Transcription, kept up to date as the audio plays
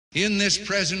In this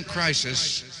present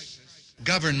crisis,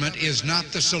 government is not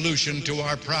the solution to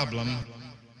our problem.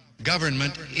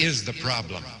 Government is the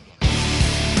problem.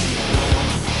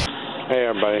 Hey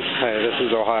everybody, hey, this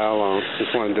is Ohio Alone.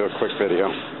 Just wanted to do a quick video.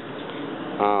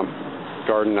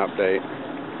 Garden update.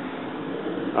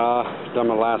 Done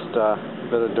my last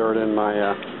bit of dirt in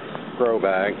my grow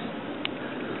bags.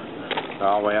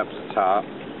 All the way up to the top.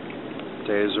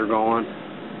 Potatoes are going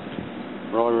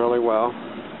really well.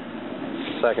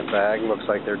 Second bag, looks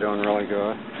like they're doing really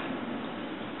good.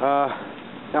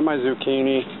 Got my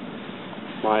zucchini,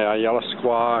 my yellow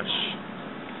squash,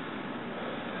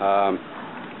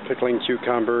 pickling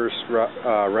cucumbers,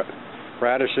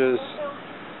 radishes,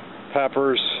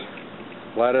 peppers,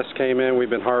 lettuce came in. We've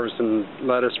been harvesting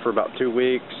lettuce for about 2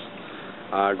 weeks.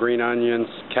 Green onions,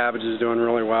 cabbage is doing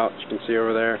really well, as you can see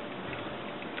over there.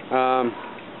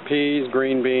 Peas,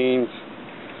 green beans,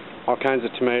 all kinds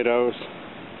of tomatoes.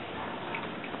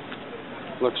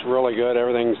 Looks really good.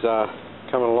 Everything's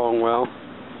coming along well.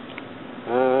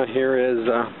 Here is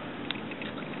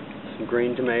some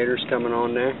green tomatoes coming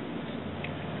on there.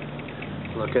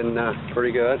 Looking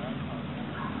pretty good.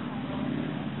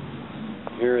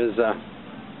 Here is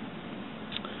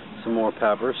some more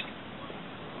peppers.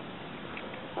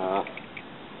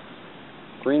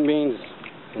 Green beans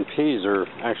and peas are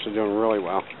actually doing really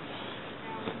well.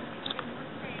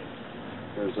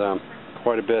 There's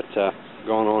quite a bit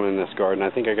going on in this garden.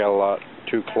 I think I got a lot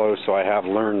too close, so I have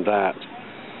learned that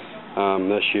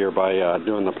this year by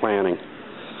doing the planting.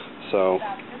 So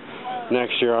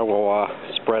next year I will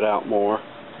spread out more.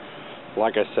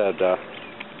 Like I said,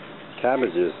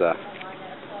 cabbage is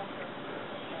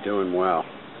doing well,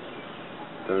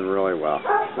 doing really well.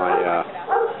 My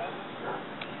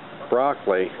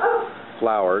broccoli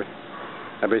flowered.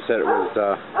 Everybody said it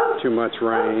was too much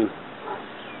rain.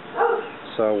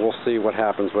 So we'll see what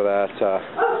happens with that.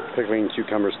 Pickling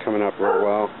cucumbers coming up real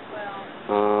well.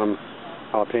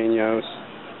 Jalapenos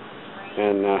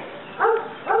and the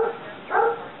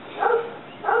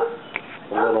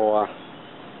little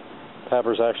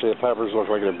peppers. Actually, the peppers look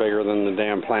like they're bigger than the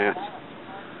damn plants.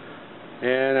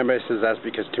 And everybody says that's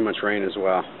because too much rain as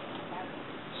well.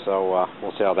 So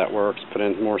we'll see how that works. Put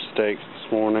in more stakes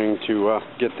this morning to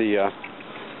get the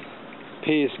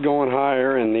peas going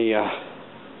higher and the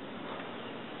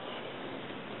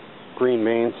green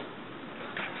beans.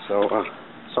 So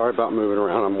sorry about moving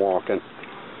around, I'm walking.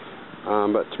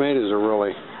 But tomatoes are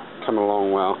really coming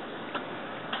along well.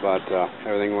 But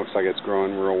everything looks like it's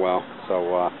growing real well.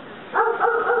 So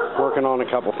working on a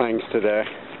couple things today.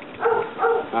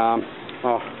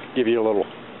 I'll give you a little,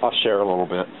 I'll share a little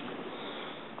bit.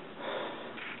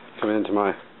 Coming into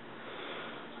my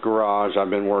garage, I've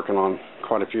been working on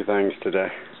quite a few things today.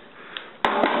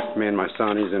 Me and my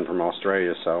son, he's in from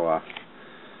Australia, so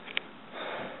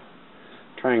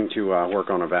trying to work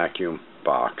on a vacuum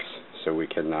box so we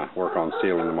can work on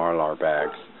sealing the Mylar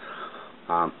bags.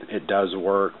 It does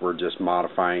work, we're just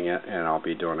modifying it, and I'll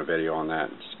be doing a video on that,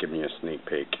 just giving you a sneak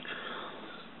peek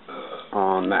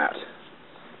on that.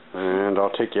 And I'll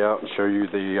take you out and show you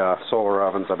the solar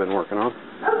ovens I've been working on.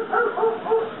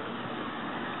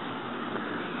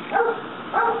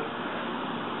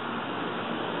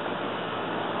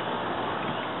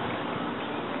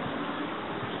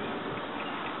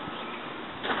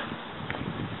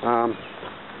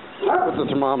 Put the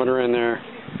thermometer in there,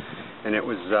 and it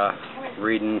was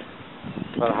reading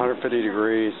about 150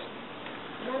 degrees.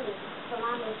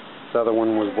 The other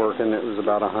one was working, it was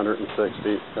about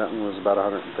 160. That one was about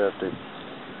 150.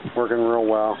 Working real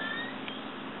well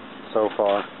so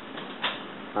far.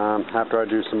 After I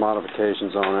do some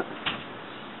modifications on it,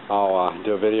 I'll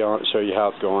do a video on it, show you how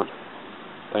it's going.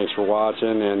 Thanks for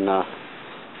watching, and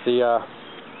the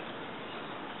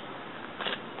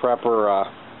prepper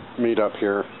meetup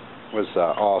here was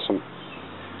awesome.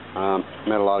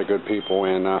 Met a lot of good people,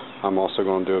 and I'm also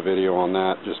going to do a video on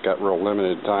that. Just got real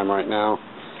limited time right now,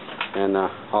 and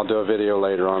I'll do a video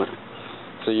later on it.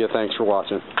 See ya, thanks for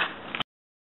watching.